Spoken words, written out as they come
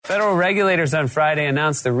Federal regulators on Friday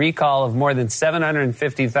announced the recall of more than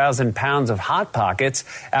 750,000 pounds of Hot Pockets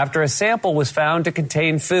after a sample was found to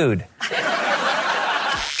contain food. From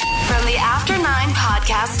the After 9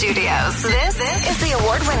 podcast studios, this is the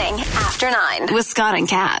award-winning After 9 with Scott and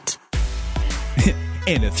Kat.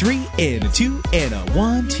 And a 3, and a 2, and a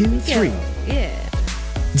 1, 2, 3. Yeah.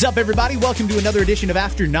 What's up, everybody? Welcome to another edition of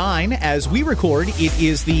After 9. As we record, it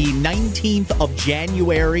is the 19th of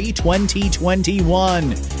January,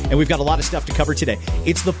 2021. And we've got a lot of stuff to cover today.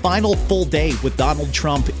 It's the final full day with Donald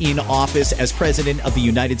Trump in office as President of the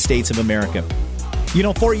United States of America. You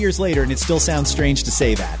know, 4 years later, and it still sounds strange to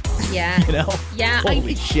say that. Yeah. You know? Yeah.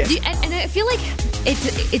 Holy shit. And I feel like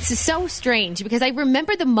it's so strange because I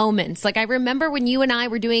remember the moments. Like, I remember when you and I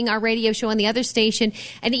were doing our radio show on the other station,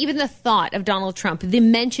 and even the thought of Donald Trump, the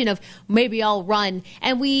mention of maybe I'll run.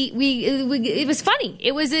 And it was funny.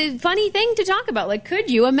 It was a funny thing to talk about. Like, could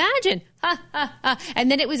you imagine?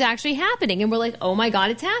 And then it was actually happening, and we're like, oh my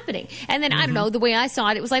God, it's happening. And then I don't know, the way I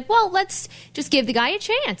saw it, it was like, well, let's just give the guy a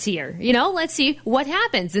chance here. You know, let's see what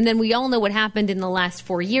happens. And then we all know what happened in the last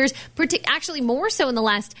 4 years, actually more so in the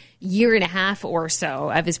last year and a half or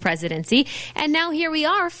so of his presidency. And now here we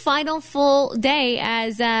are, final full day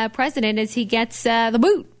as president as he gets the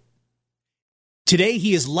boot. Today,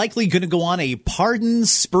 he is likely going to go on a pardon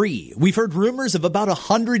spree. We've heard rumors of about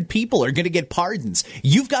 100 people are going to get pardons.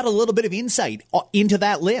 You've got a little bit of insight into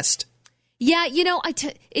that list. Yeah, you know,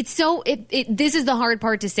 this is the hard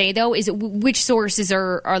part to say, though, is which sources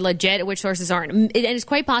are legit and which sources aren't. And it's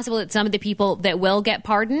quite possible that some of the people that will get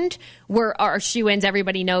pardoned are shoo-ins,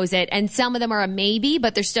 everybody knows it. And some of them are a maybe,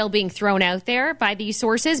 but they're still being thrown out there by these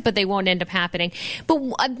sources, but they won't end up happening. But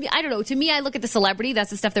I don't know. To me, I look at the celebrity. That's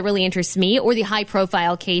the stuff that really interests me, or the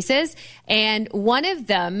high-profile cases. And one of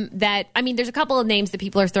them there's a couple of names that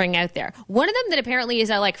people are throwing out there. One of them that apparently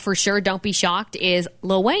is for sure, don't be shocked, is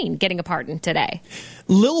Lil Wayne getting a pardon today.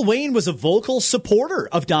 Lil Wayne was a vocal supporter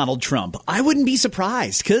of Donald Trump. I wouldn't be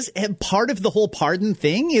surprised, because part of the whole pardon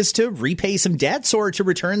thing is to repay some debts or to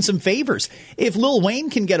return some favors. If Lil Wayne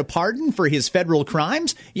can get a pardon for his federal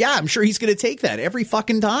crimes, yeah, I'm sure he's going to take that every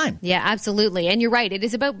fucking time. Yeah, absolutely. And you're right. It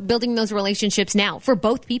is about building those relationships now for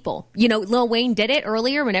both people. You know, Lil Wayne did it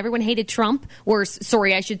earlier when everyone hated Trump,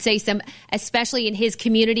 especially in his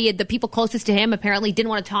community. The people closest to him apparently didn't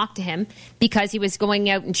want to talk to him because he was going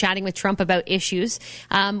out and chatting with Trump about issues.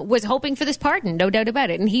 Was hoping for this pardon, no doubt about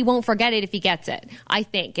it. And he won't forget it if he gets it. I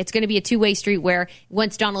think it's going to be a two-way street where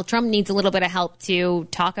once Donald Trump needs a little bit of help to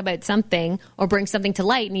talk about something or bring something to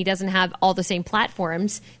light, and he doesn't have all the same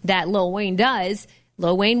platforms that Lil Wayne does,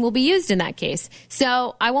 Lil Wayne will be used in that case.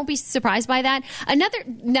 So I won't be surprised by that.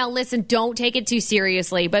 Now listen, don't take it too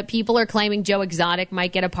seriously, but people are claiming Joe Exotic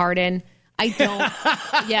might get a pardon. I don't.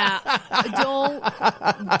 Yeah.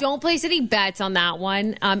 Don't place any bets on that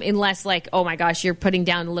one. Unless oh my gosh, you're putting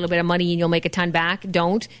down a little bit of money and you'll make a ton back.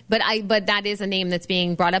 Don't. But that is a name that's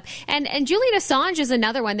being brought up. And Julian Assange is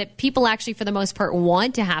another one that people actually, for the most part,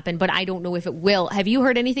 want to happen, but I don't know if it will. Have you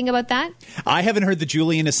heard anything about that? I haven't heard the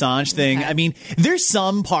Julian Assange thing. Okay. I mean, there's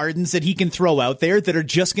some pardons that he can throw out there that are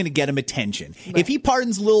just going to get him attention. Right. If he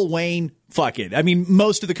pardons Lil Wayne, fuck it. I mean,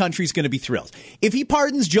 most of the country's going to be thrilled. If he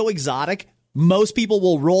pardons Joe Exotic, most people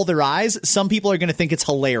will roll their eyes. Some people are going to think it's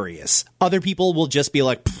hilarious. Other people will just be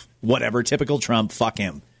like, whatever, typical Trump, fuck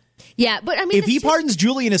him. Yeah, but I mean, if he pardons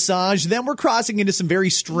Julian Assange, then we're crossing into some very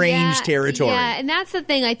strange territory. Yeah, and that's the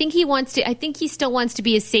thing. I think he still wants to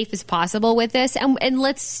be as safe as possible with this. And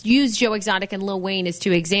let's use Joe Exotic and Lil Wayne as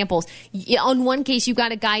two examples. On one case, you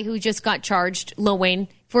got a guy who just got charged, Lil Wayne,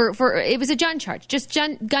 for it was a gun charge,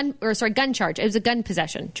 gun charge. It was a gun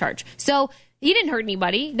possession charge. So he didn't hurt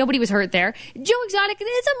anybody. Nobody was hurt there. Joe Exotic,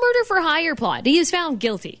 it's a murder for hire plot. He is found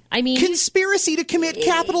guilty. I mean, conspiracy to commit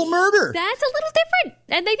capital murder. That's a little different,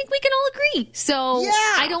 and I think we can all agree. So yeah.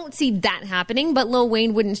 I don't see that happening. But Lil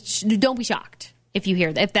Wayne wouldn't. Don't be shocked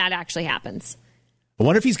if that actually happens. I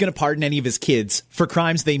wonder if he's going to pardon any of his kids for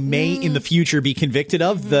crimes they may in the future be convicted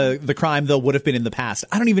of. The crime, though, would have been in the past.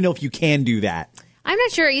 I don't even know if you can do that. I'm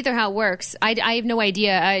not sure either how it works. I have no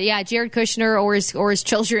idea. Jared Kushner or his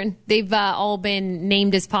children, they've all been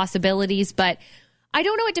named as possibilities, but I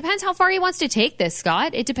don't know. It depends how far he wants to take this,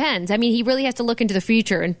 Scott. It depends. I mean, he really has to look into the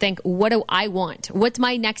future and think, what do I want? What's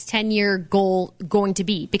my next 10-year goal going to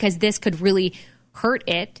be? Because this could really hurt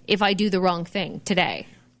it if I do the wrong thing today.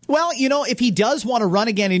 Well, you know, if he does want to run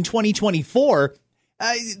again in 2024,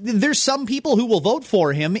 there's some people who will vote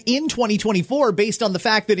for him in 2024 based on the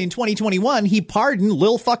fact that in 2021 he pardoned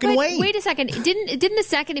Lil fucking Wayne. Wait a second. Didn't the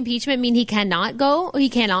second impeachment mean he cannot go? He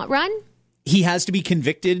cannot run? He has to be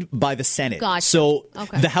convicted by the Senate. Gotcha. So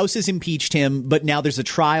Okay. the House has impeached him, but now there's a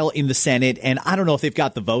trial in the Senate, and I don't know if they've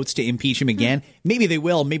got the votes to impeach him again. Maybe they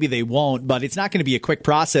will, maybe they won't, but it's not going to be a quick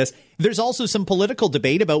process. There's also some political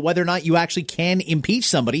debate about whether or not you actually can impeach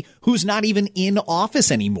somebody who's not even in office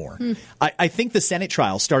anymore. I think the Senate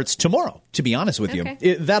trial starts tomorrow, to be honest with Okay.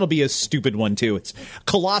 you. That'll be a stupid one, too. It's a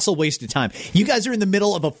colossal waste of time. You guys are in the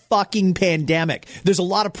middle of a fucking pandemic. There's a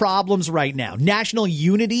lot of problems right now. National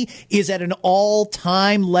unity is at an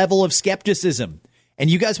all-time level of skepticism. And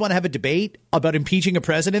you guys want to have a debate about impeaching a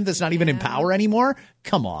president that's not even in power anymore?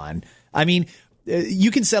 Come on. I mean, you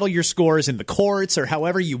can settle your scores in the courts or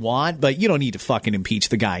however you want, but you don't need to fucking impeach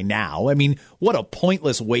the guy now. I mean, what a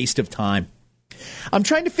pointless waste of time. I'm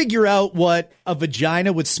trying to figure out what a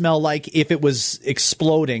vagina would smell like if it was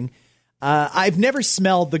exploding. I've never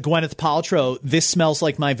smelled the Gwyneth Paltrow "This Smells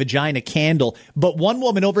Like My Vagina" candle, but one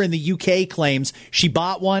woman over in the UK claims she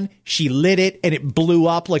bought one, she lit it, and it blew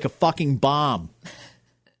up like a fucking bomb.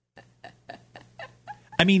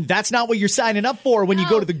 I mean, that's not what you're signing up for when you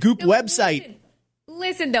go to the Goop website.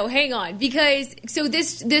 Listen, though, hang on, because so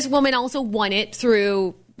this woman also won it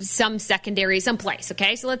through some place.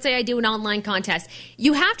 Okay, so let's say I do an online contest.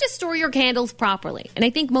 You have to store your candles properly, and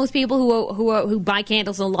I think most people who buy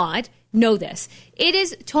candles a lot know this. It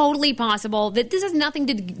is totally possible that this has nothing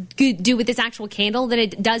to do with this actual candle, that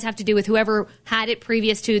it does have to do with whoever had it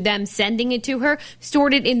previous to them sending it to her,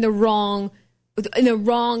 stored it in the wrong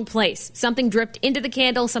place. Something dripped into the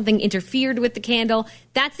candle, something interfered with the candle.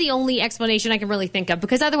 That's the only explanation I can really think of,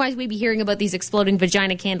 because otherwise we'd be hearing about these exploding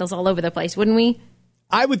vagina candles all over the place, wouldn't we?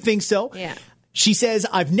 I would think so. Yeah. She says,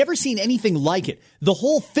 I've never seen anything like it. The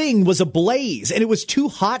whole thing was ablaze, and it was too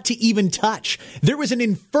hot to even touch. There was an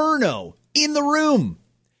inferno in the room.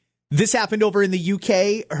 This happened over in the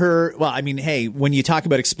UK. Hey, when you talk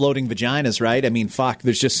about exploding vaginas, right? I mean, fuck,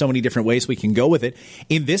 there's just so many different ways we can go with it.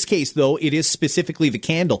 In this case, though, it is specifically the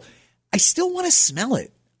candle. I still want to smell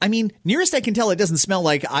it. I mean, nearest I can tell, it doesn't smell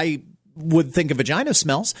like I would think a vagina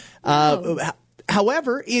smells.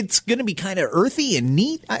 However, it's going to be kind of earthy and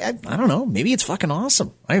neat. I don't know. Maybe it's fucking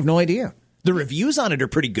awesome. I have no idea. The reviews on it are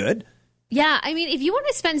pretty good. Yeah, I mean, if you want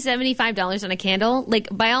to spend $75 on a candle, like,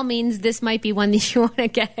 by all means, this might be one that you want to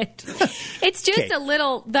get. It's just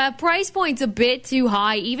Okay. the price point's a bit too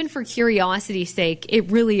high, even for curiosity's sake.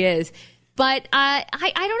 It really is. But I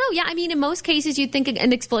don't know. Yeah, I mean, in most cases, you'd think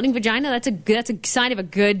an exploding vagina, that's a sign of a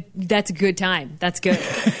good time. That's good.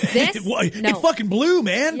 This? It fucking blew,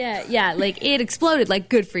 man. Yeah, like, it exploded. Like,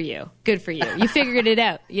 good for you. Good for you. You figured it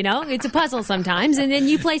out, you know? It's a puzzle sometimes, and then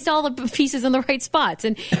you placed all the pieces in the right spots,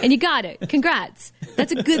 and you got it. Congrats.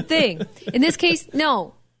 That's a good thing. In this case,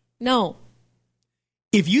 no.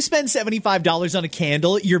 If you spend $75 on a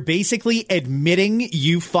candle, you're basically admitting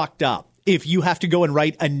you fucked up. If you have to go and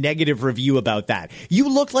write a negative review about that, you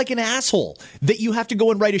look like an asshole that you have to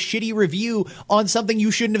go and write a shitty review on something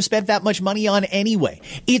you shouldn't have spent that much money on anyway.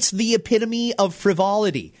 It's the epitome of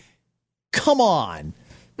frivolity. Come on.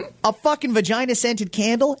 A fucking vagina scented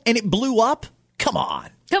candle and it blew up? Come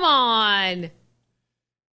on.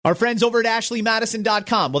 Our friends over at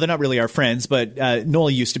AshleyMadison.com, well, they're not really our friends, but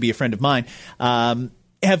Noel used to be a friend of mine,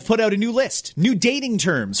 have put out a new list, new dating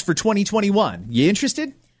terms for 2021. You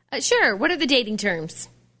interested? Sure. What are the dating terms?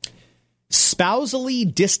 Spousally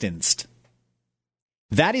distanced.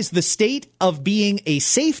 That is the state of being a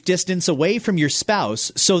safe distance away from your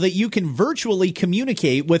spouse so that you can virtually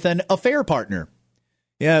communicate with an affair partner.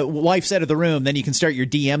 Yeah, wife's out of the room, then you can start your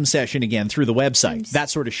DM session again through the website. That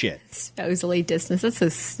sort of shit. Spousally distance. That's so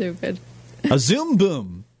stupid. A Zoom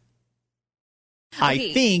boom. Okay.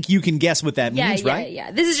 I think you can guess what that means, right?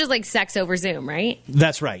 Yeah. This is just like sex over Zoom, right?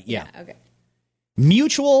 That's right, yeah. Okay.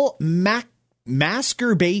 Mutual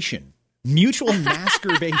masturbation. Mutual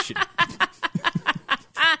masturbation.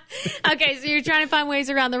 Okay, so you're trying to find ways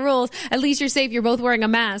around the rules. At least you're safe. You're both wearing a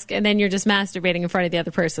mask, and then you're just masturbating in front of the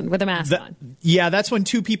other person with a mask on. Yeah, that's when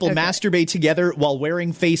two people masturbate together while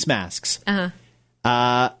wearing face masks.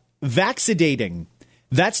 Vaccinating.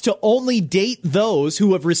 That's to only date those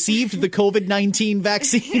who have received the COVID-19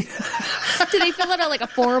 vaccine. Do they fill it out like a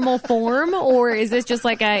formal form, or is this just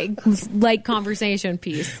like a light conversation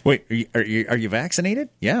piece? Wait, are you vaccinated?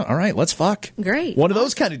 Yeah, all right, let's fuck. Great. One of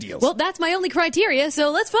those kind of deals. Well, that's my only criteria,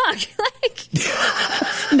 so let's fuck. Like,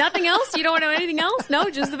 nothing else? You don't want to know anything else? No,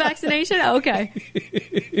 just the vaccination? Okay.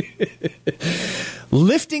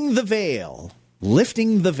 Lifting the veil.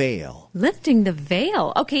 Lifting the veil. Lifting the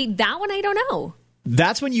veil. Okay, that one I don't know.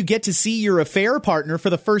 That's when you get to see your affair partner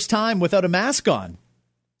for the first time without a mask on.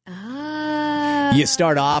 You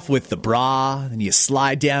start off with the bra, and you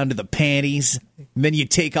slide down to the panties. And then you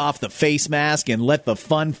take off the face mask and let the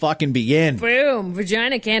fun fucking begin. Boom.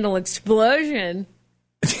 Vagina candle explosion.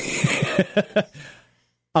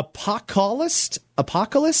 Apocalypse?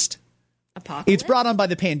 Apocalypse? It's brought on by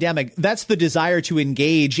the pandemic. That's the desire to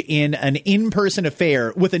engage in an in-person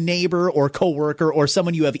affair with a neighbor or coworker or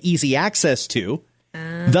someone you have easy access to,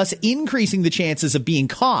 thus increasing the chances of being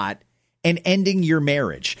caught and ending your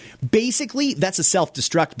marriage. Basically, that's a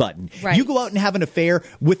self-destruct button. Right. You go out and have an affair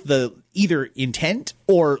with the either intent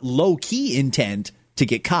or low-key intent to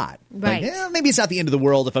get caught. Right. Like, maybe it's not the end of the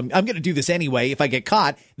world if I'm going to do this anyway. If I get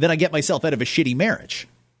caught, then I get myself out of a shitty marriage.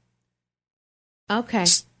 Okay.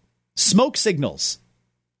 Smoke signals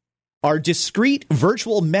are discrete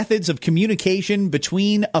virtual methods of communication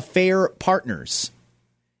between affair partners.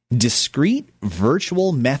 Discrete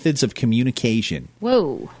virtual methods of communication.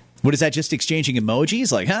 Whoa. What is that, just exchanging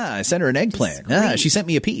emojis? Like, I sent her an eggplant. She sent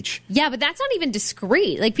me a peach. Yeah, but that's not even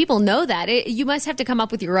discreet. Like, people know that. You must have to come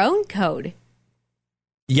up with your own code.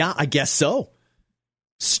 Yeah, I guess so.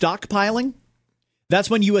 Stockpiling. That's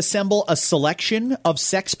when you assemble a selection of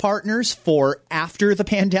sex partners for after the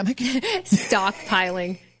pandemic.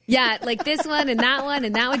 Stockpiling. Yeah, like this one and that one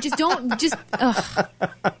and that one. Ugh.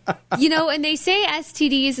 You know, and they say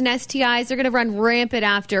STDs and STIs are going to run rampant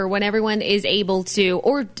after when everyone is able to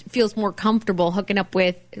or feels more comfortable hooking up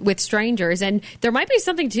with strangers. And there might be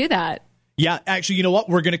something to that. Yeah, actually, you know what?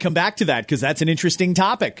 We're going to come back to that because that's an interesting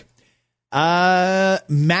topic.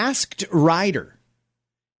 Masked rider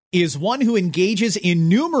is one who engages in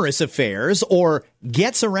numerous affairs or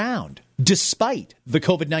gets around despite the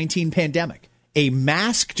COVID-19 pandemic. A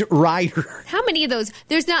masked rider. How many of those?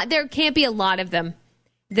 There can't be a lot of them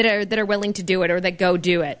that are willing to do it or that go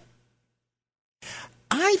do it.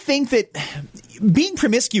 I think that being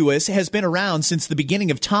promiscuous has been around since the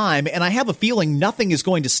beginning of time, and I have a feeling nothing is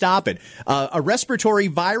going to stop it. A respiratory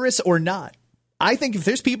virus or not. I think if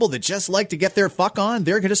there's people that just like to get their fuck on,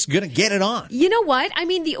 they're just going to get it on. You know what? I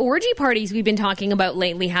mean, the orgy parties we've been talking about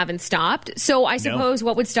lately haven't stopped. So I suppose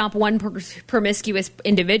what would stop one promiscuous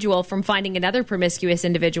individual from finding another promiscuous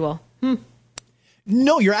individual?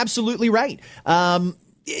 No, you're absolutely right.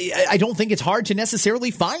 I don't think it's hard to necessarily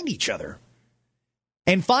find each other.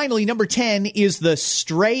 And finally, number 10 is the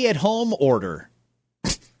stray-at-home order.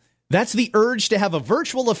 That's the urge to have a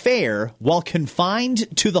virtual affair while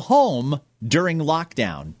confined to the home during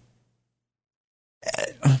lockdown.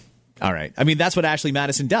 All right. I mean, that's what Ashley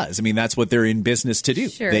Madison does. I mean, that's what they're in business to do.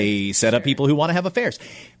 Sure, they set up people who want to have affairs.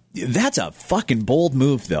 That's a fucking bold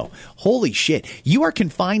move, though. Holy shit. You are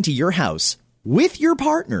confined to your house with your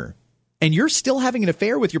partner, and you're still having an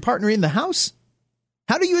affair with your partner in the house?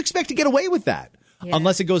 How do you expect to get away with that? Yeah.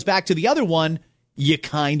 Unless it goes back to the other one. You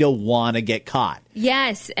kind of want to get caught.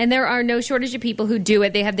 Yes, and there are no shortage of people who do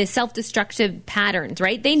it. They have this self-destructive patterns,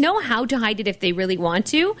 right? They know how to hide it if they really want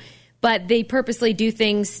to, but they purposely do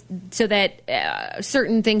things so that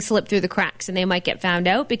certain things slip through the cracks and they might get found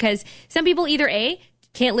out because some people either A,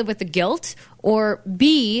 can't live with the guilt, or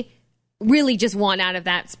B, really just want out of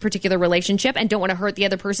that particular relationship and don't want to hurt the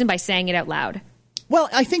other person by saying it out loud. Well,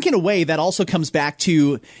 I think in a way that also comes back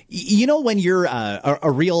to, you know, when you're a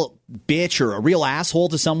real bitch or a real asshole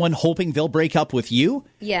to someone hoping they'll break up with you.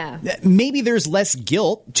 Yeah. Maybe there's less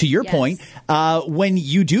guilt, to your point, when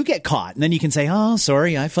you do get caught. And then you can say, oh,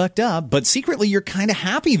 sorry, I fucked up. But secretly, you're kind of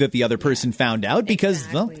happy that the other person found out because,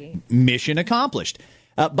 well, mission accomplished.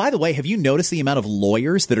 By the way, have you noticed the amount of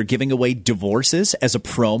lawyers that are giving away divorces as a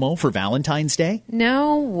promo for Valentine's Day?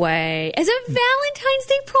 No way. As a Valentine's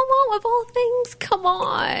Day promo of all things? Come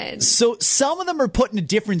on. So some of them are putting a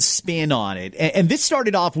different spin on it. And this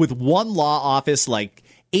started off with one law office like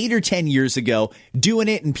 8 or 10 years ago doing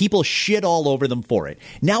it, and people shit all over them for it.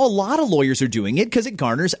 Now a lot of lawyers are doing it because it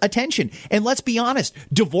garners attention. And let's be honest,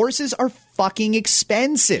 divorces are fucking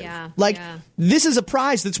expensive. This is a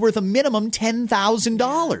prize that's worth a minimum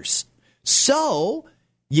 $10,000. So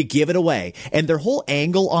you give it away. And their whole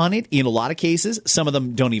angle on it, in a lot of cases, some of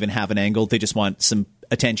them don't even have an angle. They just want some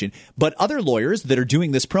attention. But other lawyers that are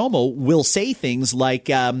doing this promo will say things like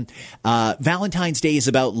Valentine's Day is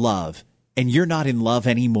about love. And you're not in love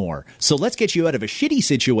anymore. So let's get you out of a shitty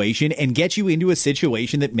situation and get you into a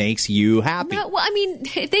situation that makes you happy. No, well, I mean,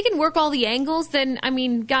 if they can work all the angles, then, I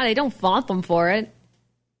mean, God, I don't fault them for it.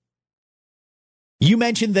 You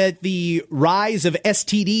mentioned that the rise of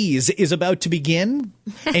STDs is about to begin,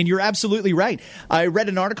 and you're absolutely right. I read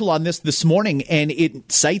an article on this morning, and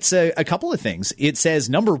it cites a couple of things. It says,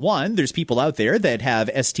 number one, there's people out there that have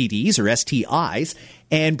STDs or STIs,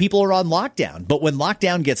 and people are on lockdown. But when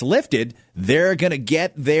lockdown gets lifted, they're going to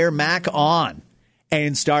get their Mac on.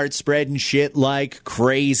 and start spreading shit like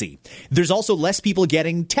crazy. There's also less people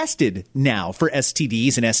getting tested now for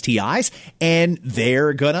STDs and STIs, and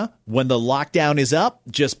they're gonna, when the lockdown is up,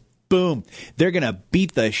 just boom, they're gonna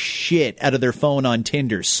beat the shit out of their phone on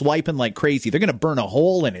Tinder, swiping like crazy. They're gonna burn a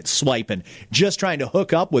hole in it swiping, just trying to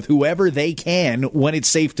hook up with whoever they can when it's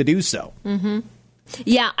safe to do so. Mm-hmm.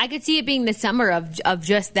 Yeah, I could see it being the summer of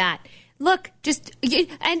just that. Look, just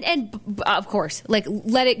and of course, like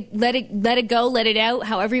let it go, let it out,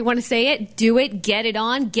 however you want to say it. Do it, get it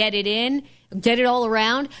on, get it in, get it all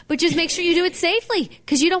around, but just make sure you do it safely,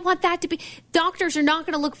 because you don't want that to be. Doctors are not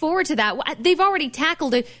going to look forward to that. They've already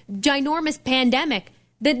tackled a ginormous pandemic.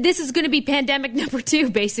 This is going to be pandemic number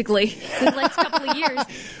 2, basically. In the next couple of years,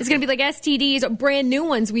 it's going to be like STDs, or brand new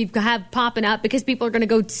ones we have popping up, because people are going to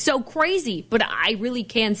go so crazy. But I really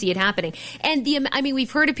can see it happening. And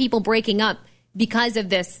we've heard of people breaking up because of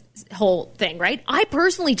this whole thing, right? I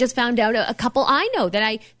personally just found out a couple I know that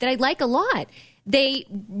I like a lot. They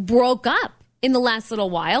broke up in the last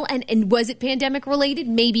little while. And was it pandemic related?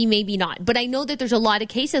 Maybe, maybe not. But I know that there's a lot of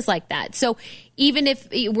cases like that. So even if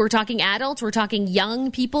we're talking adults, we're talking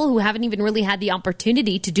young people who haven't even really had the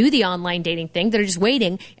opportunity to do the online dating thing, that are just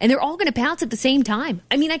waiting, and they're all going to pounce at the same time.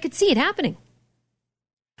 I mean, I could see it happening.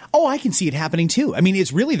 Oh, I can see it happening too. I mean,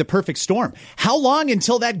 it's really the perfect storm. How long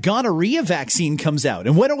until that gonorrhea vaccine comes out?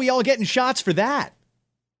 And when are we all getting shots for that?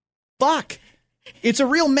 Fuck. It's a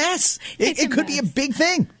real mess. It could be a big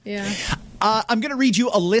thing. Yeah. I'm going to read you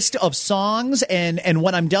a list of songs, and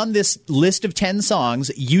when I'm done this list of 10 songs,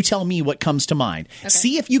 you tell me what comes to mind. Okay.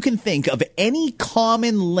 See if you can think of any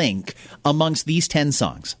common link amongst these 10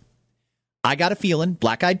 songs. I Got a Feeling,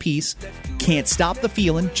 Black Eyed Peas. Can't Stop the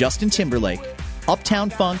Feeling, Justin Timberlake. Uptown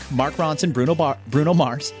Funk, Mark Ronson, Bruno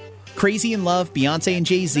Mars. Crazy in Love, Beyonce and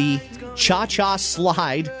Jay-Z. Cha-Cha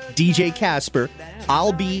Slide, DJ Casper.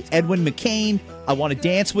 I'll Be, Edwin McCain. I Want to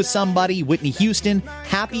Dance with Somebody, Whitney Houston.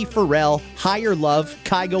 Happy, Pharrell. Higher Love,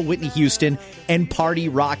 Kygo, Whitney Houston. And Party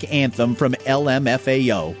Rock Anthem from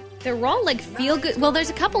LMFAO. They're all like feel good. Well, there's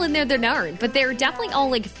a couple in there that aren't, but they're definitely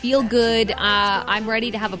all like feel good. I'm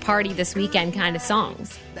ready to have a party this weekend kind of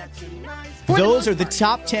songs. Those are the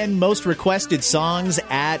top 10 most requested songs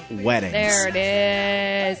at weddings. There it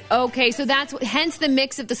is. Okay, so hence the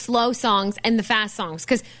mix of the slow songs and the fast songs.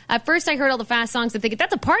 Because at first I heard all the fast songs and thinking,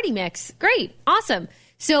 that's a party mix. Great. Awesome.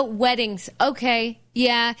 So weddings. Okay.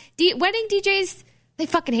 Yeah. Wedding DJs, they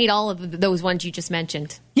fucking hate all of those ones you just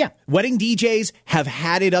mentioned. Yeah. Wedding DJs have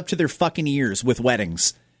had it up to their fucking ears with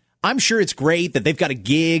weddings. I'm sure it's great that they've got a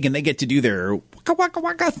gig and they get to do their waka waka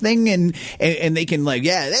waka thing and they can like,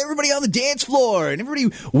 yeah, everybody on the dance floor and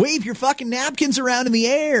everybody wave your fucking napkins around in the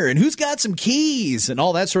air and who's got some keys and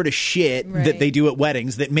all that sort of shit that they do at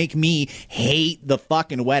weddings that make me hate the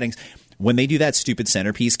fucking weddings. When they do that stupid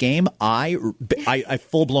centerpiece game, I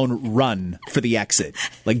full-blown run for the exit.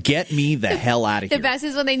 Like, get me the hell out of here. The best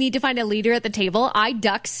is when they need to find a leader at the table. I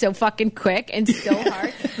duck so fucking quick and so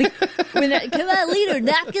hard. Like, come on, leader,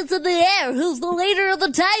 napkins in the air. Who's the leader of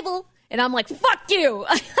the table? And I'm like, fuck you.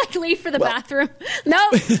 I leave for the bathroom. No,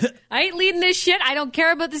 I ain't leading this shit. I don't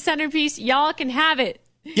care about the centerpiece. Y'all can have it.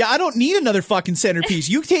 Yeah, I don't need another fucking centerpiece.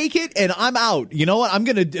 You take it and I'm out. You know what? I'm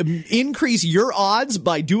going to increase your odds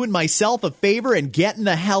by doing myself a favor and getting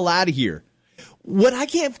the hell out of here. What I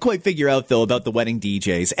can't quite figure out, though, about the wedding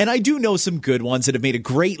DJs, and I do know some good ones that have made a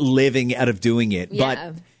great living out of doing it,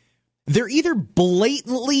 but they're either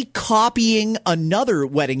blatantly copying another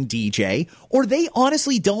wedding DJ or they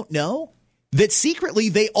honestly don't know that secretly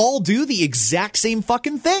they all do the exact same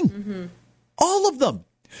fucking thing. Mm-hmm. All of them.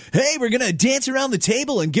 Hey, we're going to dance around the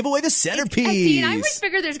table and give away the centerpiece. I would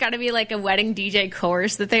figure there's got to be like a wedding DJ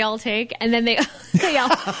course that they all take, and then they all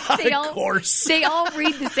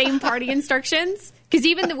read the same party instructions. Because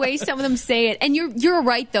even the way some of them say it, and you're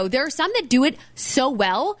right though, there are some that do it so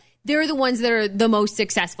well. They're the ones that are the most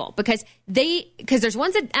successful because there's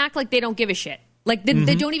ones that act like they don't give a shit. Like,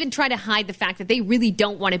 they don't even try to hide the fact that they really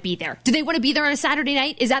don't want to be there. Do they want to be there on a Saturday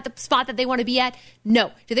night? Is that the spot that they want to be at?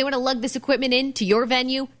 No. Do they want to lug this equipment in to your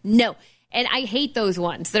venue? No. And I hate those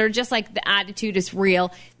ones that are just like the attitude is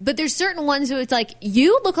real. But there's certain ones who it's like,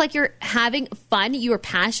 you look like you're having fun. You are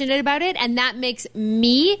passionate about it. And that makes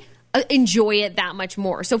me enjoy it that much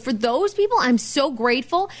more. So for those people, I'm so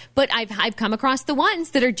grateful. But I've come across the ones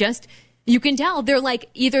that are just... You can tell they're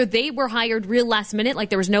like either they were hired real last minute, like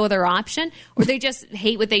there was no other option, or they just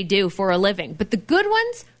hate what they do for a living. But the good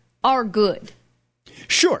ones are good.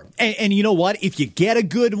 Sure. And you know what? If you get a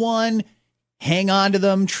good one, hang on to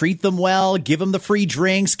them, treat them well, give them the free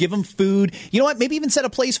drinks, give them food. You know what? Maybe even set a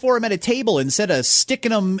place for them at a table instead of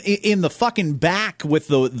sticking them in the fucking back with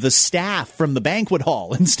the staff from the banquet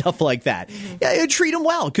hall and stuff like that. Yeah, treat them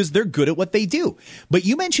well because they're good at what they do. But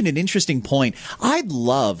you mentioned an interesting point. I'd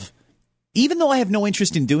love, even though I have no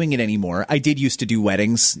interest in doing it anymore, I did used to do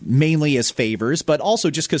weddings, mainly as favors, but also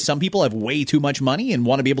just because some people have way too much money and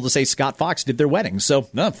want to be able to say Scott Fox did their wedding. So,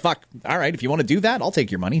 fuck. All right, if you want to do that, I'll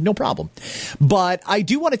take your money. No problem. But I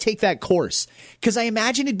do want to take that course because I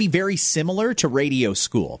imagine it'd be very similar to radio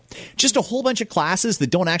school. Just a whole bunch of classes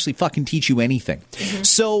that don't actually fucking teach you anything.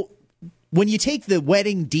 So when you take the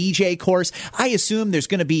wedding DJ course, I assume there's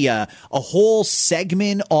going to be a whole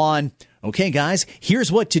segment on, okay, guys,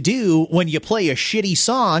 here's what to do when you play a shitty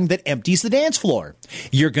song that empties the dance floor.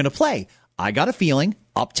 You're going to play I Got a Feeling,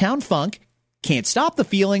 Uptown Funk, Can't Stop the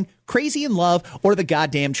Feeling, Crazy in Love, or the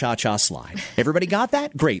goddamn Cha-Cha Slide. Everybody got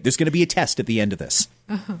that? Great. There's going to be a test at the end of this.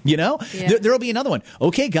 You know? Yeah. There'll be another one.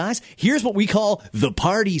 Okay, guys, here's what we call the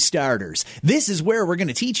party starters. This is where we're going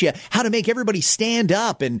to teach you how to make everybody stand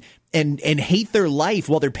up and hate their life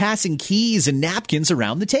while they're passing keys and napkins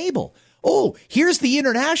around the table. Oh, here's the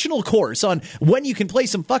international course on when you can play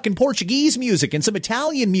some fucking Portuguese music and some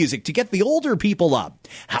Italian music to get the older people up.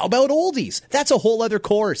 How about oldies? That's a whole other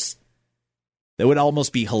course. That would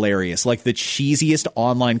almost be hilarious. Like the cheesiest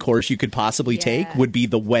online course you could possibly take would be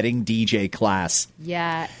the wedding DJ class.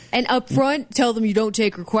 Yeah. And up front, tell them you don't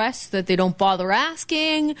take requests, that they don't bother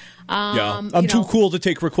asking. I'm too cool to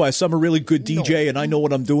take requests. I'm a really good DJ and I know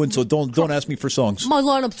what I'm doing, so don't ask me for songs. My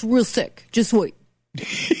lineup's real sick. Just wait.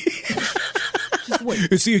 Just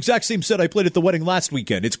wait. It's the exact same set I played at the wedding last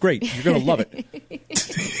weekend. It's great. You're going to love it.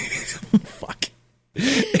 Fuck.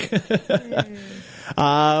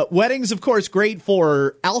 Weddings, of course, great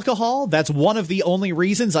for alcohol. That's one of the only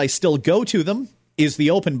reasons I still go to them, is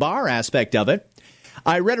the open bar aspect of it.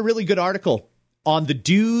 I read a really good article on the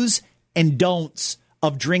do's and don'ts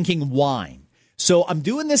of drinking wine. So I'm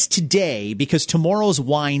doing this today because tomorrow's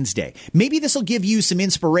Wines Day. Maybe this will give you some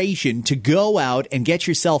inspiration to go out and get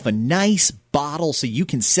yourself a nice bottle so you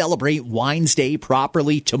can celebrate Wines Day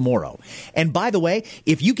properly tomorrow. And by the way,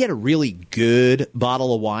 if you get a really good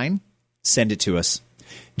bottle of wine, send it to us.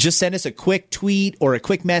 Just send us a quick tweet or a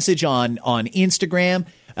quick message on Instagram.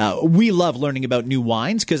 We love learning about new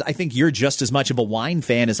wines because I think you're just as much of a wine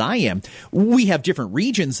fan as I am. We have different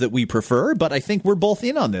regions that we prefer, but I think we're both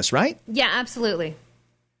in on this, right? Yeah, absolutely.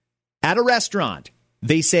 At a restaurant,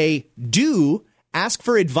 they say, do ask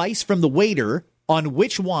for advice from the waiter on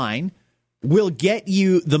which wine will get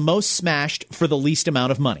you the most smashed for the least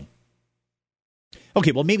amount of money.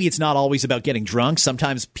 Okay, well, maybe it's not always about getting drunk.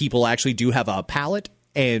 Sometimes people actually do have a palate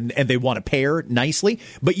and they want to pair nicely,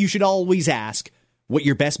 but you should always ask what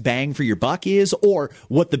your best bang for your buck is or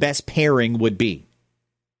what the best pairing would be.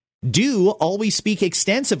 Do always speak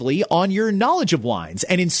extensively on your knowledge of wines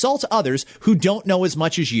and insult others who don't know as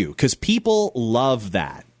much as you, because people love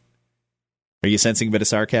that. Are you sensing a bit of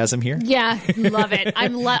sarcasm here? Yeah, love it.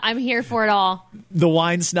 I'm here for it all. The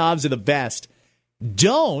wine snobs are the best.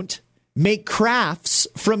 Don't make crafts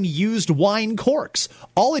from used wine corks.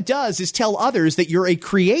 All it does is tell others that you're a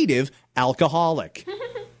creative alcoholic.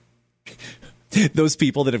 Those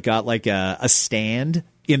people that have got like a stand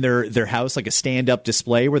in their house, like a stand-up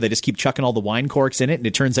display where they just keep chucking all the wine corks in it and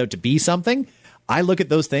it turns out to be something. I look at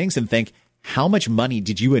those things and think, how much money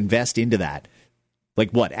did you invest into that?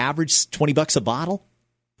 Like what, average $20 a bottle?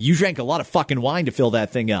 You drank a lot of fucking wine to fill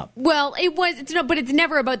that thing up. Well, but it's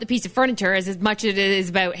never about the piece of furniture as much as it is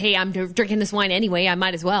about, hey, I'm drinking this wine anyway, I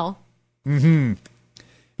might as well. Mm-hmm.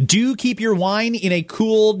 Do keep your wine in a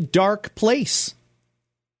cool, dark place.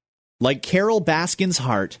 Like Carol Baskin's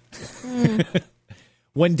heart.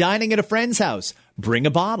 When dining at a friend's house, bring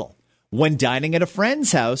a bottle. When dining at a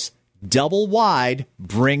friend's house, double wide,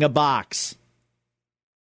 bring a box.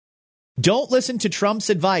 Don't listen to Trump's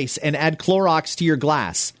advice and add Clorox to your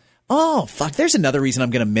glass. Oh, fuck, there's another reason I'm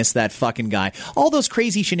going to miss that fucking guy. All those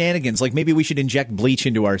crazy shenanigans, like maybe we should inject bleach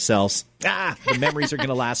into ourselves. The memories are going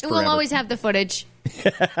to last forever. We'll always have the footage.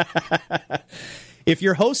 If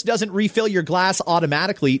your host doesn't refill your glass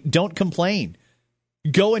automatically, don't complain.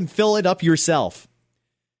 Go and fill it up yourself.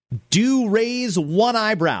 Do raise one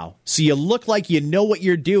eyebrow so you look like you know what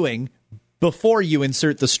you're doing before you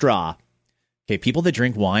insert the straw. Okay, people that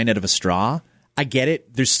drink wine out of a straw, I get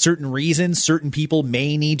it. There's certain reasons certain people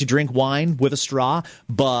may need to drink wine with a straw,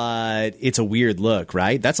 but it's a weird look,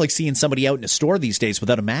 right? That's like seeing somebody out in a store these days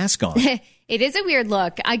without a mask on. It is a weird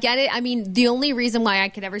look. I get it. I mean, the only reason why I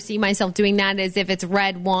could ever see myself doing that is if it's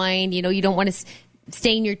red wine. You know, you don't want to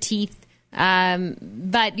stain your teeth. But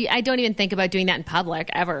I don't even think about doing that in public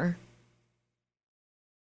ever.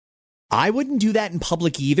 I wouldn't do that in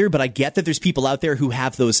public either, but I get that there's people out there who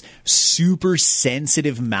have those super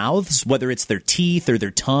sensitive mouths, whether it's their teeth or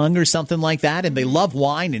their tongue or something like that, and they love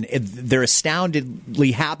wine and they're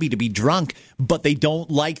astoundedly happy to be drunk, but they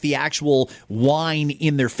don't like the actual wine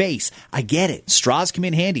in their face. I get it. Straws come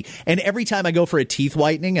in handy. And every time I go for a teeth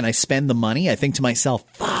whitening and I spend the money, I think to myself,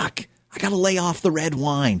 fuck, I got to lay off the red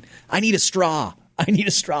wine. I need a straw.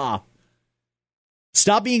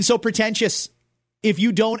 Stop being so pretentious. If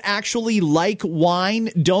you don't actually like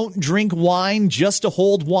wine, don't drink wine just to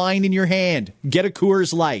hold wine in your hand. Get a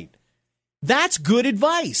Coors Light. That's good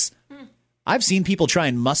advice. I've seen people try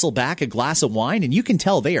and muscle back a glass of wine, and you can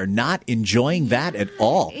tell they are not enjoying that at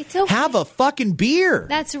all. It's okay. Have a fucking beer.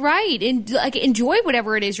 That's right. And enjoy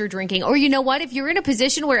whatever it is you're drinking. Or you know what? If you're in a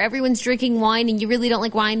position where everyone's drinking wine and you really don't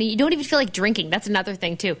like wine and you don't even feel like drinking, that's another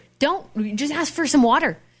thing too. Just ask for some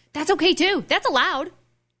water. That's okay too. That's allowed.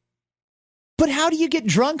 But how do you get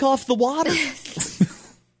drunk off the water?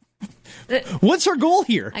 What's our goal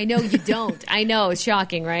here? I know you don't. I know. It's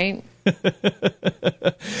shocking, right?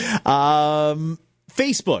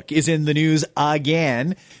 Facebook is in the news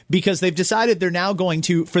again because they've decided they're now going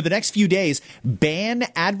to, for the next few days, ban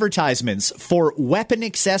advertisements for weapon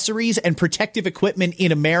accessories and protective equipment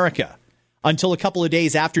in America until a couple of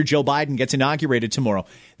days after Joe Biden gets inaugurated tomorrow.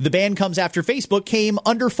 The ban comes after Facebook came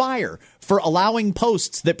under fire for allowing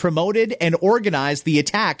posts that promoted and organized the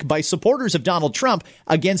attack by supporters of Donald Trump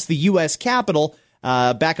against the U.S. Capitol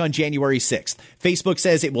back on January 6th. Facebook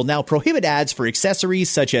says it will now prohibit ads for accessories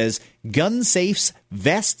such as gun safes,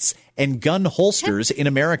 vests, and gun holsters in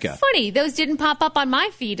America. Funny, those didn't pop up on my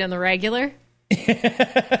feed on the regular.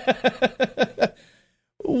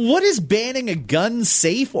 What is banning a gun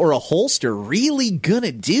safe or a holster really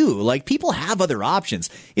gonna do? Like, people have other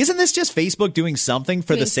options. Isn't this just Facebook doing something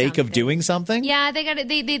for the sake of doing something? Yeah,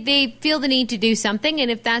 they feel the need to do something,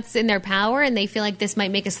 and if that's in their power and they feel like this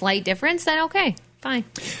might make a slight difference, then okay, fine.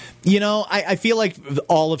 You know, I feel like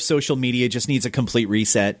all of social media just needs a complete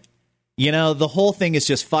reset. You know, the whole thing is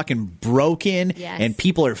just fucking broken, and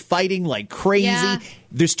people are fighting like crazy. Yeah.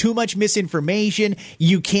 There's too much misinformation.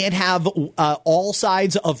 You can't have all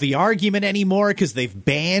sides of the argument anymore because they've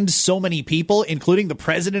banned so many people, including the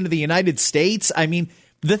president of the United States. I mean,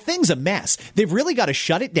 the thing's a mess. They've really got to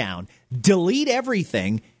shut it down, delete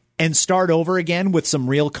everything, and start over again with some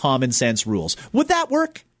real common sense rules. Would that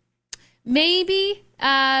work? Maybe.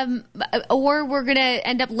 Or we're going to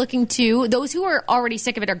end up looking to those who are already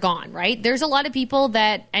sick of it are gone, right? There's a lot of people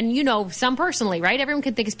that, and you know, some personally, right? Everyone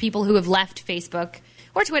can think of people who have left Facebook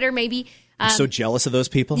or Twitter, maybe. I'm so jealous of those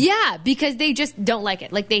people. Yeah, because they just don't like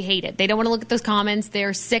it. Like, they hate it. They don't want to look at those comments.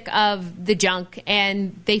 They're sick of the junk,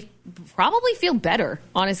 and they probably feel better,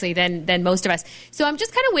 honestly, than most of us. So I'm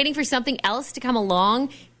just kind of waiting for something else to come along,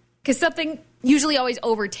 because something usually always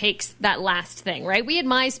overtakes that last thing, right? We had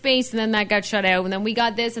MySpace, and then that got shut out, and then we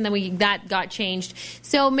got this, and then that got changed.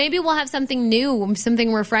 So maybe we'll have something new,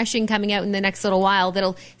 something refreshing coming out in the next little while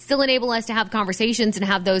that'll still enable us to have conversations and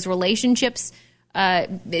have those relationships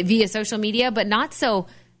via social media, but not so,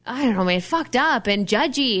 I don't know, man, fucked up and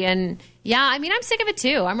judgy. And yeah, I mean, I'm sick of it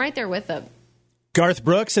too. I'm right there with them. Garth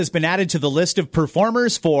Brooks has been added to the list of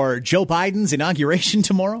performers for Joe Biden's inauguration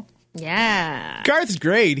tomorrow. Yeah. Garth's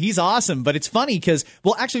great. He's awesome. But it's funny because,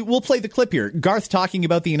 well, actually, we'll play the clip here. Garth talking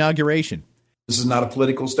about the inauguration. This is not a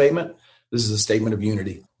political statement. This is a statement of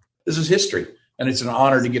unity. This is history, and it's an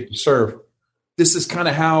honor to get to serve. This is kind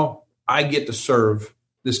of how I get to serve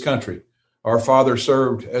this country. Our father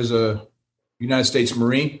served as a United States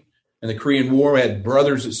Marine in the Korean War. We had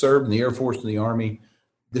brothers that served in the Air Force and the Army.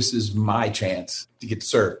 This is my chance to get to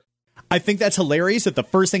serve. I think that's hilarious that the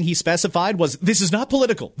first thing he specified was, this is not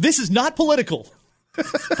political. This is not political.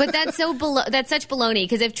 But that's such baloney,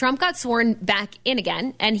 because if Trump got sworn back in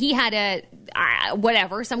again and he had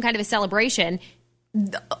some kind of a celebration,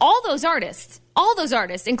 all those artists,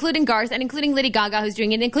 including Garth and including Lady Gaga, who's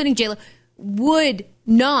doing it, including J-Lo, would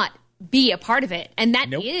not be a part of it. And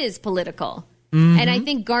that is political. Mm-hmm. And I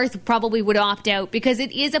think Garth probably would opt out because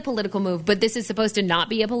it is a political move, but this is supposed to not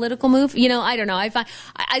be a political move. You know, I don't know. I find,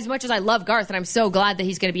 as much as I love Garth, and I'm so glad that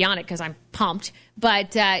he's going to be on it because I'm pumped.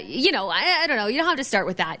 But, you know, I don't know. You don't have to start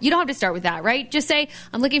with that. Right? Just say,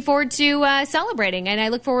 I'm looking forward to celebrating, and I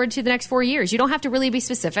look forward to the next 4 years. You don't have to really be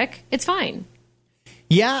specific. It's fine.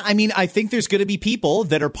 Yeah, I mean, I think there's going to be people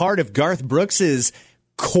that are part of Garth Brooks's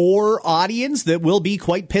core audience that will be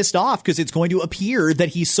quite pissed off because it's going to appear that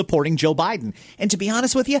he's supporting Joe Biden. And to be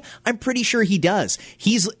honest with you, I'm pretty sure he does.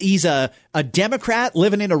 He's a Democrat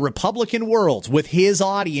living in a Republican world with his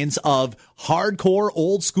audience of hardcore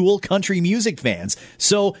old school country music fans.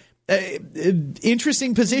 So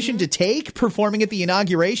interesting position to take, performing at the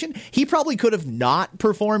inauguration. He probably could have not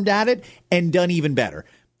performed at it and done even better.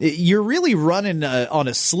 You're really running on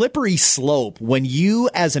a slippery slope when you,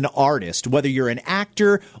 as an artist, whether you're an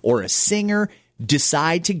actor or a singer,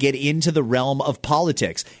 decide to get into the realm of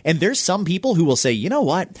politics. And there's some people who will say, you know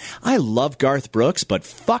what? I love Garth Brooks, but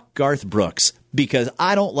fuck Garth Brooks because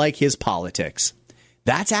I don't like his politics.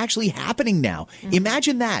 That's actually happening now.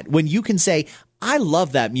 Imagine that, when you can say, I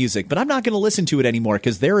love that music, but I'm not going to listen to it anymore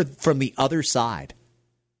because they're from the other side.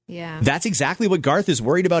 Yeah. That's exactly what Garth is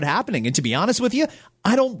worried about happening. And to be honest with you,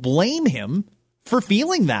 I don't blame him for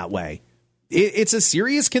feeling that way. It's a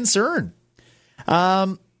serious concern.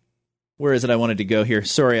 Where is it I wanted to go here?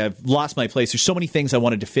 Sorry, I've lost my place. There's so many things I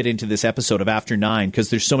wanted to fit into this episode of After 9 because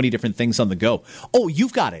there's so many different things on the go. Oh,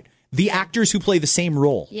 you've got it. The actors who play the same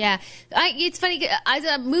role. Yeah. It's funny. As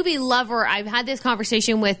a movie lover, I've had this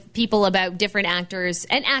conversation with people about different actors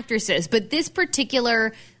and actresses, but this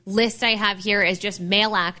particular list I have here is just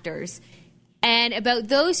male actors and about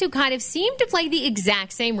those who kind of seem to play the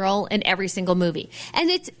exact same role in every single movie. And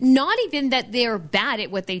it's not even that they're bad at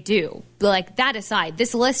what they do. Like, that aside,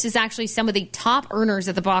 this list is actually some of the top earners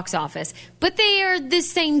at the box office, but they are the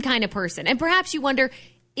same kind of person. And perhaps you wonder,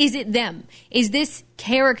 is it them? Is this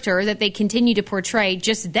character that they continue to portray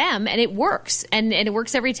just them? And it works. And it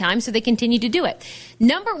works every time, so they continue to do it.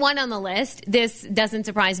 Number one on the list, this doesn't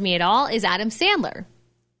surprise me at all, is Adam Sandler.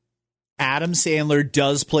 Adam Sandler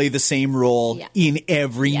does play the same role in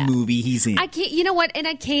every movie he's in. I can't, you know what? And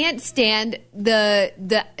I can't stand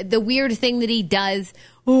the weird thing that he does.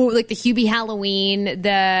 Oh, like the Hubie Halloween,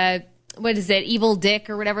 what is it, Evil Dick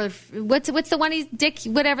or whatever. What's the one he's Dick,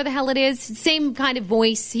 whatever the hell it is. Same kind of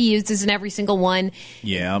voice he uses in every single one.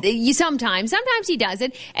 Yeah. Sometimes he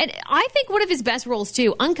doesn't. And I think one of his best roles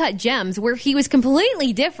too, Uncut Gems, where he was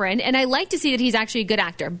completely different. And I like to see that he's actually a good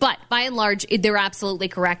actor. But by and large, they're absolutely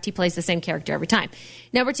correct. He plays the same character every time.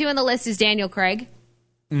 Number 2 on the list is Daniel Craig.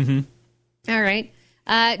 Mm-hmm. All right.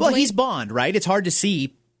 Well, he's Bond, right? It's hard to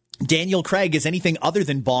see Daniel Craig is anything other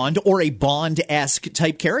than Bond or a Bond-esque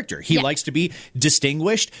type character. He likes to be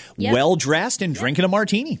distinguished, well-dressed, and drinking a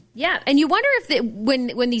martini. Yeah, and you wonder if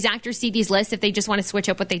when these actors see these lists, if they just want to switch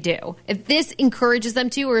up what they do. If this encourages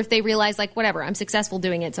them to, or if they realize, like, whatever, I'm successful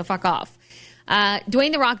doing it, so fuck off.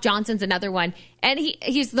 Dwayne "The Rock" Johnson's another one. And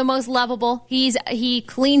he's the most lovable. He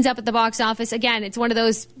cleans up at the box office. Again, it's one of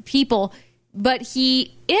those people, but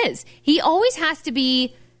he always has to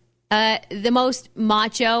be the most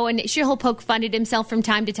macho, and sure, he'll poke fun at himself from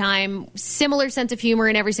time to time. Similar sense of humor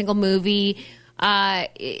in every single movie.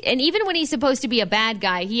 And even when he's supposed to be a bad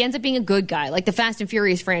guy, he ends up being a good guy, like the Fast and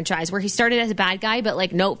Furious franchise, where he started as a bad guy, but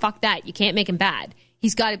like, no, fuck that. You can't make him bad.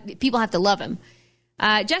 People have to love him.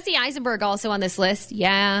 Jesse Eisenberg also on this list.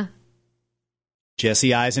 Yeah.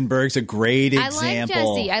 Jesse Eisenberg's a great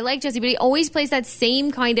example. I like Jesse, but he always plays that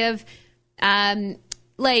same kind of, I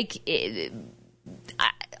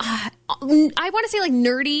want to say like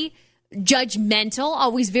nerdy, judgmental,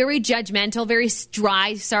 always very judgmental, very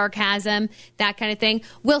dry sarcasm, that kind of thing.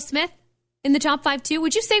 Will Smith in the top 5 too.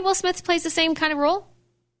 Would you say Will Smith plays the same kind of role?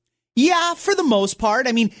 Yeah, for the most part.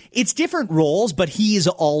 I mean, it's different roles, but he is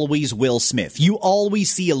always Will Smith. You always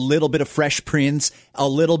see a little bit of Fresh Prince, a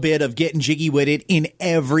little bit of getting jiggy with it in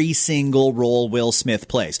every single role Will Smith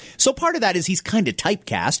plays. So part of that is he's kind of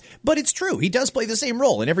typecast, but it's true. He does play the same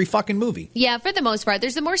role in every fucking movie. Yeah, for the most part.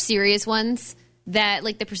 There's the more serious ones that,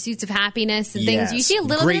 like the Pursuits of Happiness and things. You see a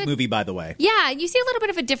little great movie, by the way. Yeah, you see a little bit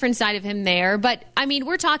of a different side of him there. But, I mean,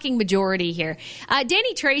 we're talking majority here.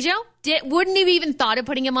 Danny Trejo, wouldn't have even thought of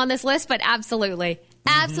putting him on this list, but absolutely.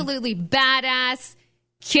 Absolutely badass,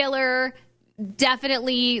 killer,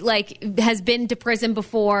 definitely, like, has been to prison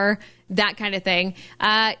before, that kind of thing.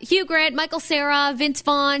 Hugh Grant, Michael Cera, Vince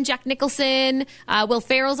Vaughn, Jack Nicholson, Will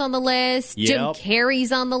Ferrell's on the list, Jim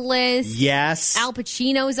Carrey's on the list. Yes. Al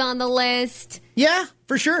Pacino's on the list. Yeah,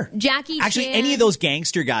 for sure. Jackie Actually, Chan. any of those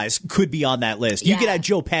gangster guys could be on that list. You could add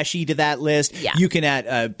Joe Pesci to that list. Yeah. You can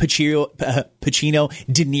add Pacino.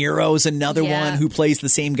 De Niro's another one who plays the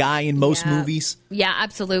same guy in most movies. Yeah,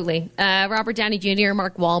 absolutely. Robert Downey Jr.,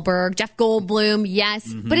 Mark Wahlberg, Jeff Goldblum, yes.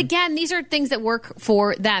 Mm-hmm. But again, these are things that work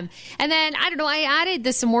for them. And then, I don't know, I added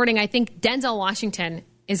this morning, I think Denzel Washington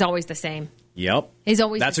is always the same. Yep. Is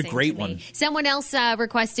always That's the a same great to me. one. Someone else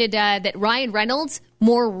requested that Ryan Reynolds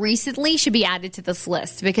more recently should be added to this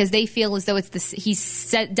list because they feel as though it's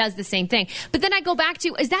does the same thing. But then I go back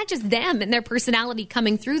to, is that just them and their personality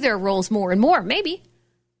coming through their roles more and more? Maybe.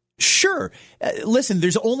 Sure. Listen,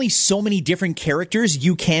 there's only so many different characters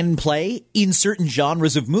you can play in certain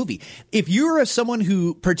genres of movie. If you're someone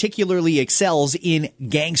who particularly excels in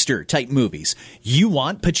gangster type movies, you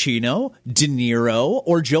want Pacino, De Niro,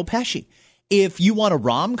 or Joe Pesci. If you want a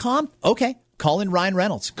rom-com, okay, call in Ryan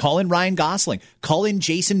Reynolds, call in Ryan Gosling, call in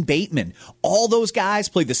Jason Bateman. All those guys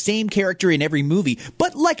play the same character in every movie.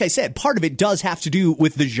 But like I said, part of it does have to do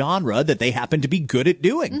with the genre that they happen to be good at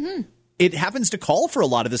doing. Mm-hmm. It happens to call for a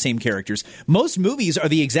lot of the same characters. Most movies are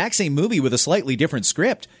the exact same movie with a slightly different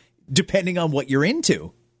script, depending on what you're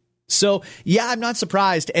into. So, yeah, I'm not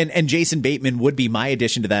surprised. And Jason Bateman would be my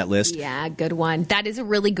addition to that list. Yeah, good one. That is a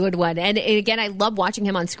really good one. And again, I love watching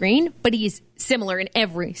him on screen, but he's similar in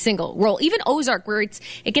every single role. Even Ozark, where it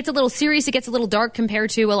gets a little serious, it gets a little dark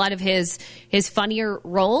compared to a lot of his funnier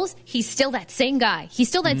roles. He's still that same guy. He's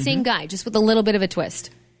still that same guy, just with a little bit of a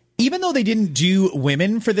twist. Even though they didn't do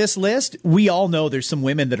women for this list, we all know there's some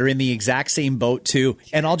women that are in the exact same boat, too.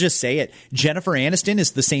 And I'll just say it. Jennifer Aniston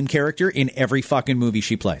is the same character in every fucking movie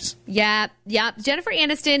she plays. Yeah. Jennifer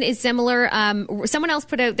Aniston is similar. Someone else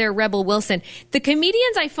put out there, Rebel Wilson. The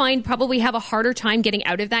comedians, I find, probably have a harder time getting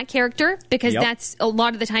out of that character because that's a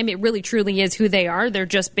lot of the time it really truly is who they are. They're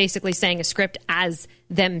just basically saying a script as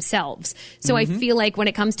themselves. So I feel like when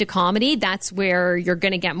it comes to comedy, that's where you're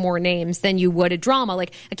going to get more names than you would a drama.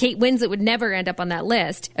 Like a Kate Winslet would never end up on that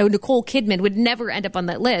list. A Nicole Kidman would never end up on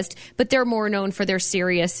that list, but they're more known for their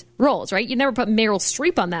serious roles, right? You never put Meryl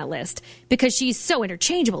Streep on that list because she's so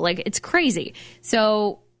interchangeable. Like, it's crazy.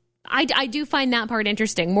 So I do find that part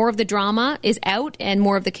interesting. More of the drama is out and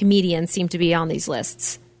more of the comedians seem to be on these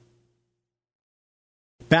lists.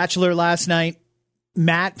 Bachelor last night.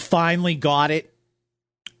 Matt finally got it.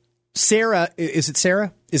 Sarah, is it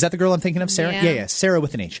Sarah? Is that the girl I'm thinking of? Sarah? Yeah. Sarah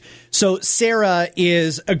with an H. So Sarah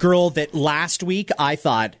is a girl that last week I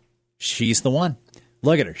thought, she's the one.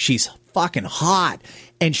 Look at her. She's fucking hot.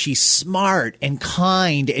 And she's smart and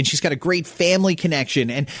kind. And she's got a great family connection.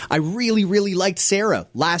 And I really, really liked Sarah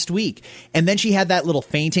last week. And then she had that little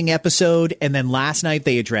fainting episode. And then last night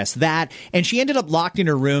they addressed that. And she ended up locked in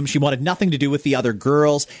her room. She wanted nothing to do with the other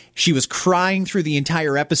girls. She was crying through the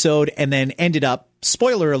entire episode and then ended up,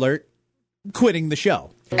 spoiler alert, quitting the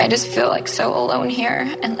show. I just feel like so alone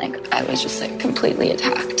here, and like I was just like completely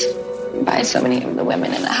attacked by so many of the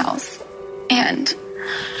women in the house, and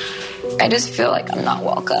I just feel like I'm not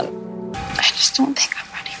welcome. I just don't think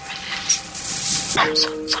I'm ready for this. I'm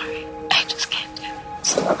so sorry. I just can't do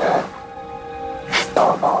it. Okay.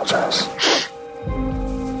 Don't apologize.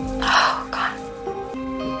 Oh God.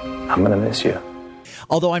 I'm gonna miss you.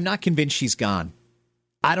 Although I'm not convinced she's gone.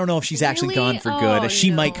 I don't know if she's actually gone for good.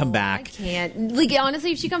 She might come back. I can't. Like,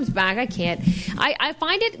 honestly, if she comes back, I can't. I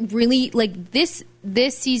find it really, like, this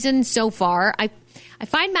season so far, I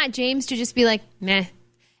find Matt James to just be like, meh.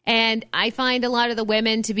 And I find a lot of the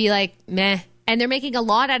women to be like, meh. And they're making a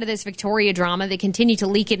lot out of this Victoria drama. They continue to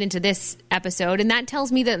leak it into this episode. And that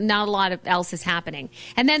tells me that not a lot else is happening.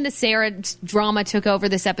 And then the Sarah drama took over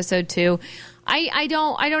this episode, too. I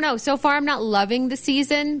don't know. So far, I'm not loving the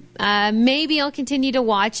season. Maybe I'll continue to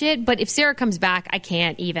watch it. But if Sarah comes back, I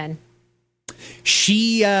can't even.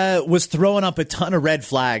 She was throwing up a ton of red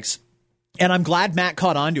flags. And I'm glad Matt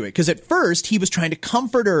caught on to it, because at first he was trying to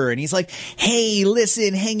comfort her and he's like, hey,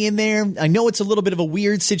 listen, hang in there. I know it's a little bit of a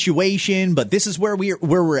weird situation, but this is where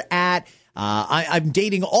we're at. I'm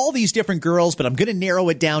dating all these different girls, but I'm going to narrow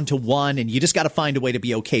it down to one, and you just got to find a way to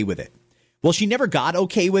be okay with it. Well, she never got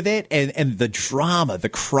okay with it, and the drama, the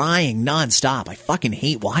crying nonstop. I fucking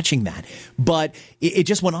hate watching that. But it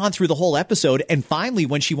just went on through the whole episode, and finally,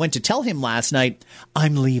 when she went to tell him last night,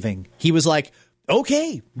 I'm leaving, he was like,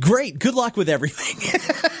 okay, great. Good luck with everything.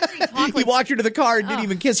 He walked her to the car and didn't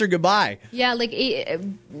even kiss her goodbye. Yeah, like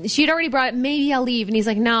she'd already brought, maybe I'll leave. And he's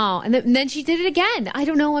like, no. And then she did it again. I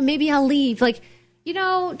don't know. Maybe I'll leave. Like, you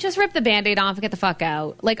know, just rip the Band-Aid off and get the fuck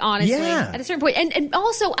out. Like, honestly, at a certain point. And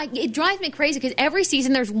also, it drives me crazy because every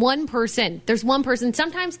season there's one person.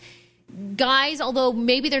 Sometimes guys, although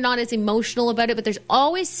maybe they're not as emotional about it, but there's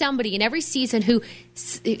always somebody in every season who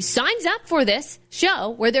signs up for this show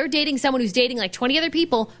where they're dating someone who's dating like 20 other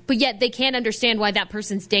people, but yet they can't understand why that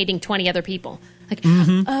person's dating 20 other people. Like,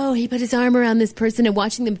 oh, he put his arm around this person and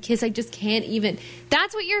watching them kiss, I just can't even.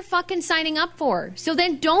 That's what you're fucking signing up for. So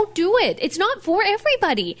then don't do it. It's not for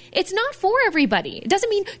everybody. It doesn't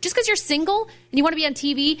mean just because you're single and you want to be on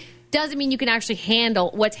TV doesn't mean you can actually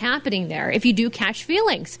handle what's happening there. If you do catch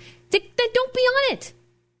feelings, then don't be on it.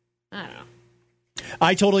 I don't know.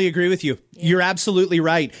 I totally agree with you. You're absolutely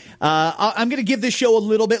right. I'm going to give this show a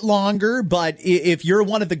little bit longer, but if you're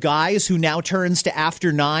one of the guys who now turns to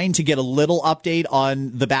After 9 to get a little update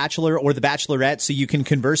on The Bachelor or The Bachelorette so you can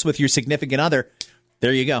converse with your significant other,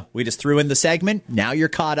 there you go. We just threw in the segment. Now you're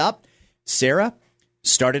caught up. Sarah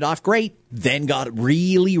started off great, then got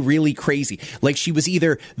really, really crazy. Like she was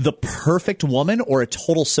either the perfect woman or a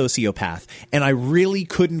total sociopath. And I really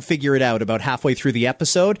couldn't figure it out about halfway through the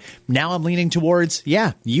episode. Now I'm leaning towards,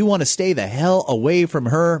 yeah, you want to stay the hell away from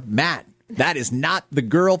her, Matt. That is not the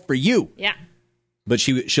girl for you. Yeah. But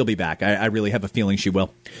she'll be back. I really have a feeling she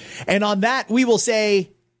will. And on that, we will say,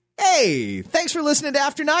 hey, thanks for listening to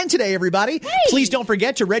After 9 today, everybody. Hey. Please don't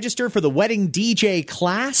forget to register for the wedding DJ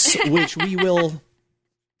class, which we will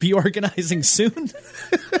be organizing soon.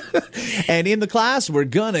 And in the class, we're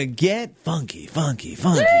gonna get funky. When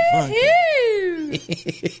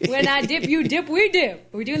I dip, you dip, we dip.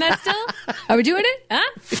 Are we doing that still? Are we doing it? Huh?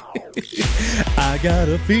 I got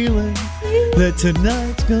a feeling that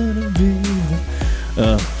tonight's gonna be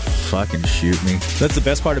fucking shoot me. That's the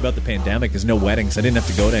best part about the pandemic is no weddings. I didn't have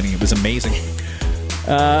to go to any. It was amazing.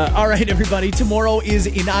 All right, everybody. Tomorrow is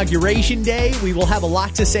Inauguration Day. We will have a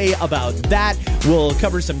lot to say about that. We'll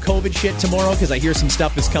cover some COVID shit tomorrow because I hear some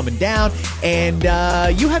stuff is coming down. And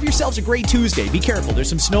you have yourselves a great Tuesday. Be careful. There's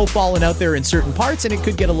some snow falling out there in certain parts, and it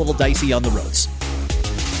could get a little dicey on the roads.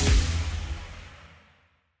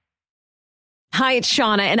 Hi, it's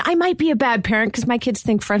Shauna, and I might be a bad parent because my kids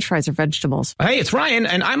think French fries are vegetables. Hey, it's Ryan,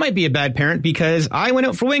 and I might be a bad parent because I went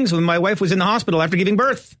out for wings when my wife was in the hospital after giving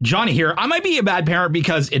birth. Johnny here. I might be a bad parent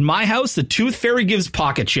because in my house, the tooth fairy gives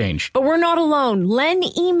pocket change. But we're not alone. Len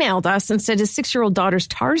emailed us and said his 6-year-old daughter's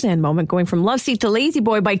Tarzan moment going from love seat to lazy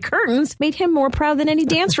boy by curtains made him more proud than any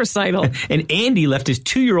dance recital. And Andy left his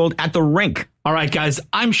 2-year-old at the rink. All right, guys,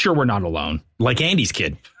 I'm sure we're not alone. Like Andy's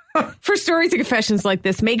kid. For stories and confessions like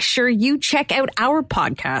this, make sure you check out our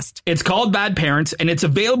podcast. It's called Bad Parents, and it's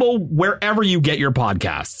available wherever you get your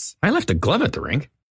podcasts. I left a glove at the rink.